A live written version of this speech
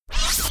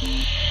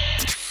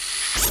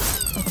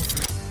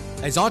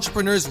As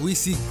entrepreneurs, we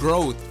seek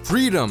growth,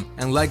 freedom,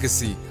 and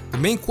legacy. The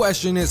main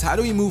question is, how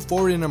do we move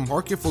forward in a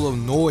market full of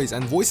noise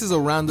and voices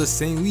around us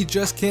saying we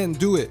just can't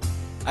do it?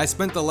 I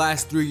spent the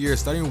last 3 years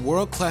studying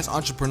world-class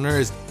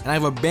entrepreneurs, and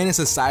I've abandoned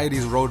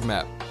society's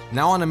roadmap.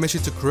 Now on a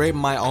mission to create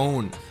my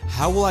own.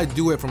 How will I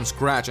do it from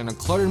scratch in a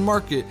cluttered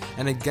market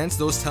and against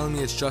those telling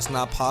me it's just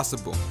not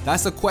possible?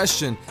 That's the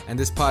question, and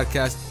this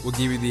podcast will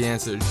give you the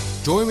answer.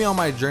 Join me on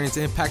my journey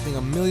to impacting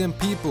 1 million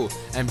people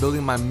and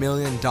building my $1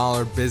 million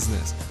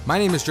business. My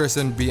name is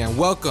Jerson B, and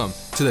welcome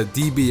to the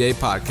DBA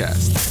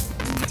Podcast.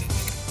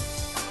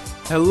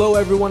 Hello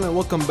everyone, and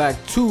welcome back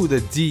to the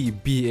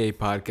DBA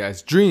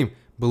Podcast. Dream,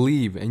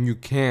 believe, and you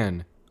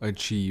can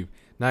achieve.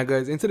 Now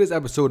guys, into this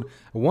episode,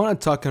 I want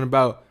to talk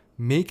about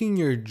making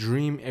your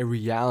dream a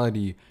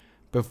reality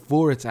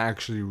before it's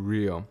actually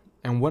real.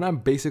 And what I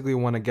basically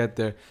want to get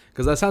there,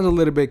 because that sounds a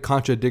little bit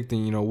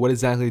contradicting, what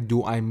exactly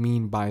do I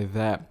mean by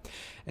that?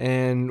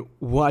 And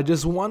what I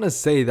just want to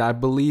say that I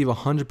believe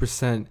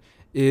 100%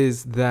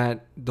 is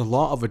that the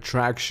law of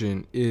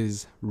attraction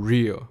is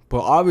real.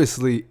 But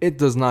obviously, it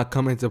does not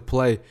come into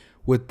play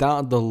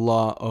without the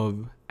law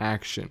of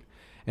action.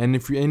 And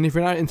if you're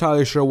not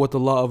entirely sure what the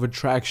law of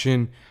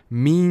attraction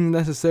means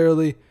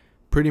necessarily,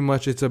 pretty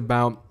much it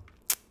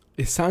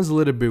sounds a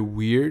little bit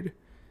weird,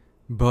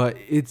 but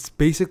it's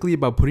basically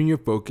about putting your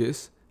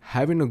focus,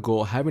 having a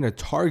goal, having a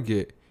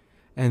target,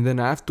 and then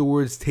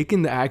afterwards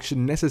taking the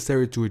action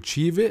necessary to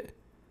achieve it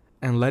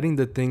and letting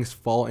the things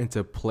fall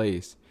into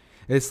place.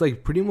 It's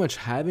like pretty much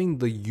having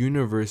the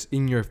universe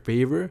in your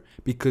favor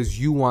because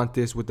you want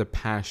this with a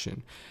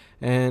passion.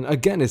 And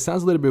again, it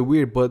sounds a little bit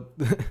weird, but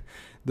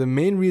the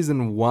main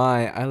reason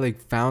why I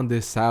found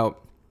this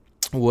out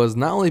was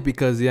not only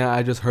because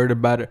I just heard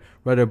about it,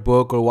 read a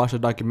book or watched a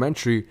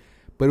documentary,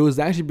 but it was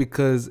actually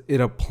because it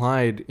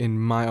applied in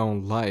my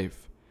own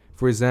life.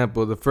 For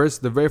example, the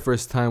very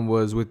first time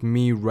was with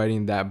me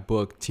writing that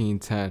book, Teen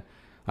 10.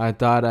 I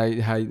thought I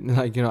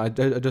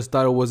just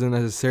thought it wasn't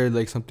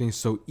necessarily something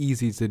so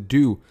easy to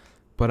do,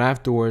 but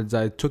afterwards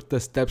I took the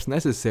steps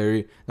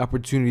necessary. The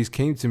opportunities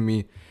came to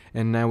me,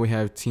 and now we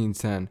have Teen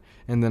 10.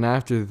 And then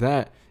after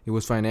that, it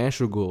was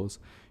financial goals.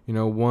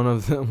 One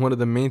of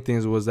the main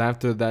things was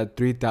after that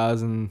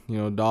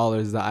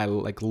 $3,000 that I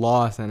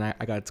lost, and I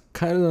got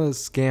kind of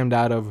scammed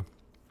out of.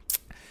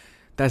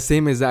 That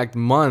same exact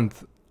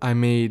month, I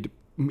made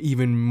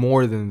even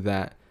more than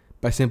that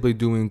by simply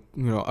doing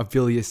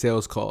affiliate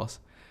sales calls.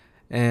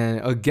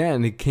 And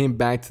again, it came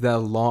back to that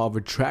law of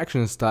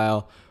attraction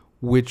style,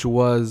 which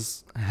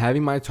was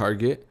having my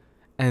target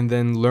and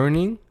then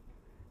learning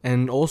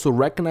and also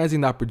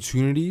recognizing the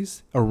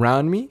opportunities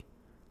around me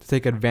to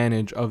take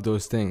advantage of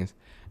those things.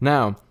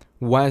 Now,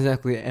 why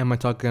exactly am I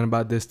talking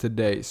about this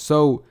today?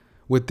 So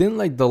within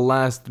the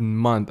last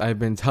month, I've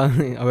been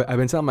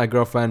telling my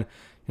girlfriend,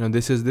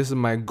 this is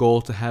my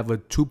goal to have a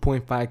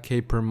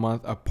 2.5K per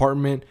month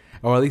apartment,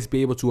 or at least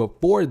be able to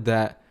afford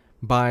that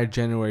by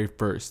January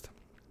 1st.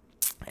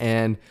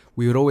 And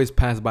we would always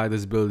pass by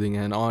this building,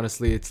 and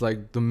honestly, it's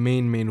the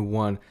main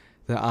one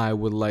that I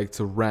would like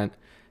to rent.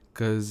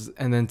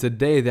 And then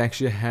today they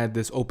actually had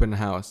this open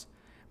house.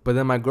 But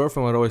then my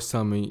girlfriend would always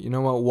tell me,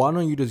 why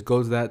don't you just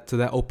go to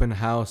that open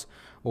house,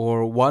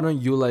 or why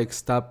don't you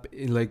stop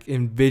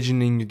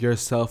envisioning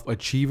yourself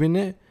achieving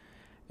it,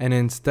 and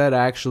instead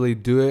actually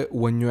do it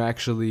when you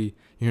actually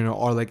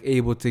are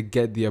able to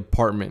get the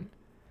apartment.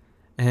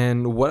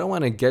 And what I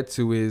want to get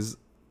to is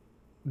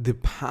the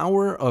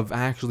power of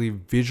actually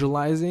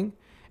visualizing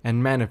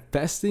and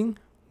manifesting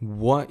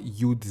what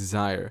you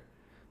desire.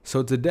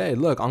 So today,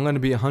 look, I'm going to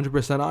be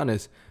 100%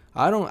 honest.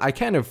 I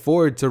can't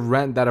afford to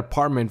rent that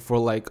apartment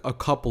for a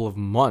couple of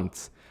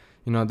months.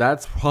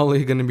 That's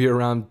probably going to be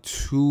around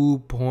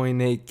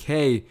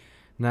 2.8K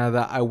now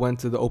that I went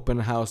to the open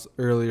house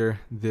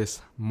earlier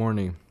this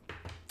morning.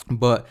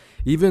 But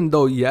even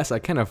though, yes, I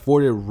can't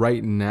afford it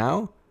right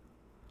now,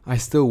 I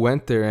still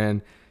went there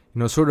and,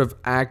 sort of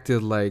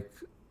acted like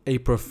a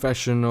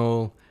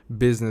professional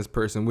business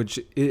person, which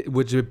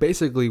it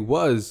basically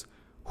was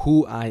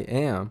who I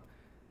am.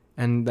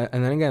 And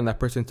then again, that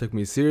person took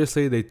me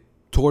seriously. They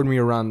toured me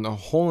around the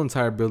whole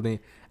entire building.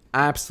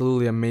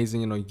 Absolutely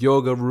amazing,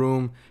 yoga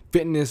room,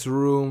 fitness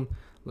room,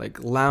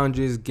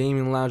 lounges,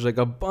 gaming lounge,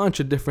 a bunch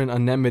of different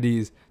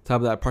amenities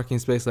top of that parking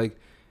space. It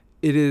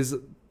is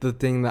the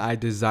thing that I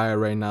desire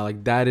right now.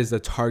 That is the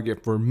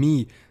target for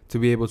me to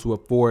be able to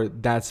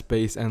afford that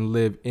space and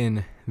live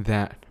in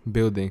that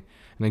building.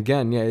 And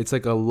again, it's a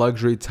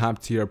luxury top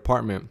tier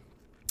apartment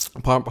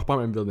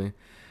building.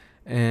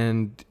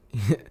 And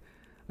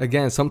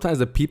again, sometimes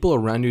the people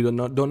around you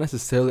don't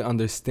necessarily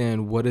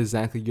understand what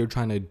exactly you're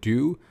trying to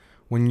do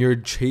when you're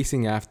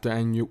chasing after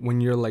and when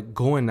you're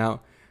going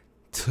out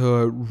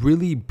to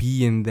really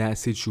be in that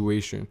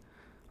situation.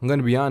 I'm going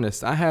to be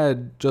honest. I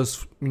had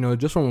just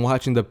from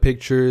watching the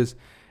pictures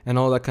and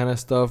all that kind of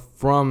stuff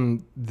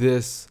from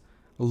this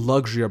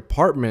luxury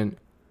apartment,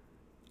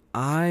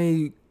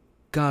 I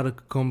got a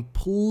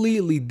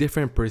completely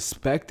different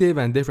perspective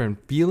and different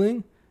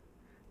feeling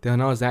than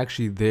I was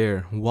actually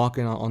there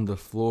walking on the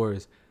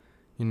floors,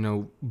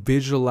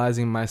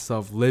 visualizing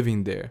myself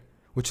living there,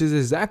 which is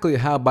exactly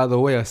how, by the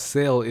way, a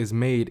sale is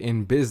made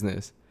in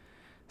business.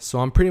 So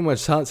I'm pretty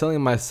much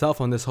telling myself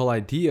on this whole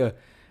idea,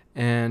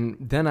 and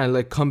then I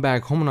like come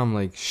back home and I'm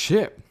like,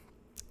 shit,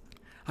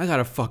 I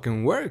gotta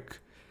fucking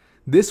work.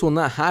 This will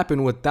not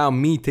happen without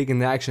me taking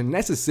the action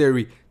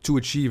necessary to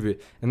achieve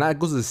it. And that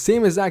goes the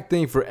same exact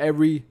thing for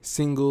every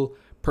single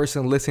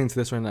person listening to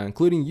this right now,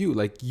 including you.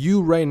 Like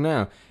you right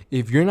now,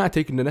 if you're not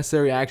taking the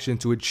necessary action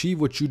to achieve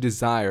what you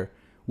desire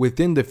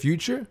within the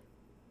future,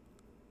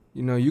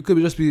 you could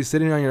just be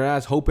sitting on your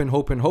ass hoping,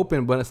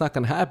 but it's not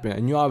gonna happen.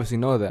 And you obviously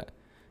know that.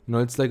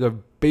 It's like a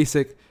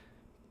basic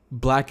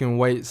black and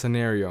white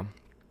scenario.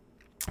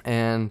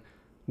 And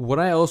what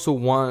I also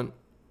want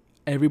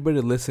everybody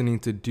listening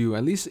to do,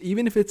 at least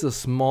even if it's a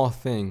small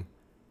thing,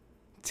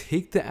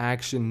 take the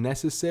action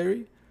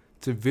necessary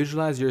to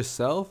visualize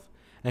yourself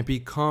and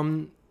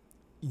become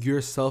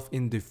yourself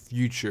in the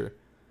future.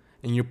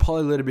 And you're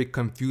probably a little bit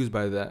confused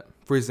by that.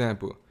 For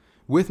example,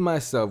 with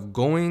myself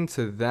going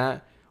to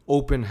that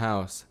open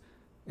house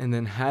and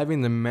then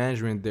having the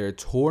management there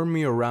tour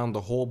me around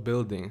the whole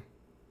building,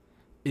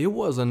 it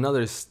was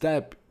another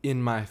step in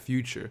my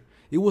future.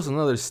 It was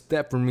another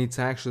step for me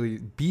to actually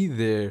be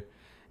there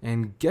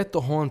and get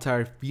the whole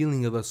entire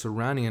feeling of the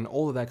surrounding and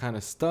all of that kind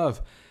of stuff.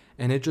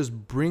 And it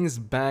just brings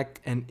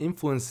back and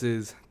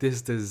influences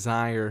this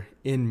desire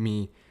in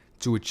me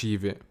to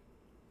achieve it.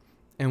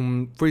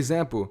 And for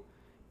example,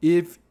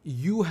 if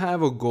you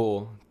have a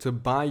goal to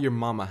buy your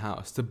mom a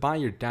house, to buy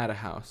your dad a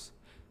house,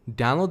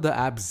 download the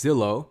app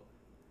Zillow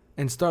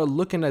and start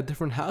looking at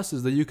different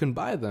houses that you can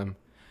buy them.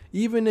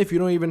 Even if you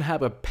don't even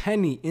have a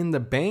penny in the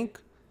bank,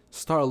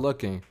 start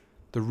looking.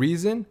 The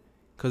reason?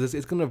 Because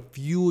it's going to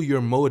fuel your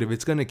motive.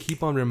 It's going to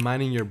keep on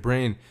reminding your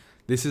brain,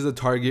 this is the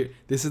target,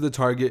 this is the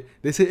target,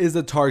 this is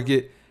the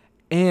target,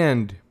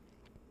 and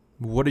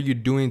what are you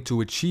doing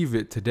to achieve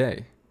it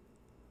today?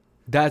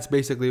 That's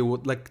basically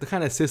like the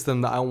kind of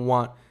system that I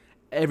want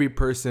every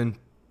person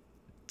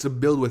to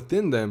build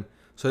within them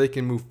so they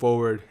can move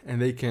forward and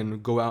they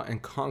can go out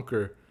and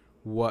conquer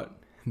what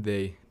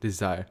they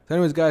desire. So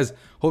anyways, guys,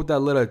 hope that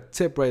little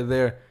tip right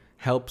there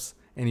helps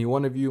any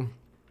one of you.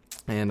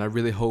 And I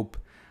really hope,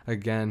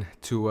 again,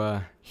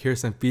 to hear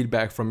some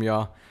feedback from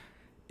y'all.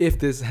 If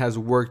this has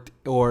worked,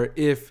 or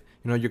if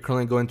you're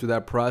currently going through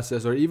that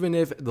process, or even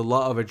if the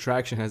law of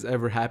attraction has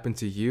ever happened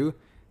to you,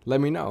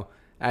 let me know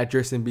at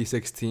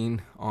JersonB16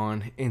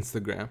 on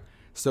Instagram.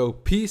 So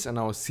peace, and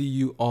I will see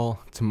you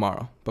all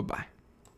tomorrow. Bye-bye.